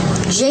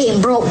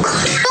 Jaden broke.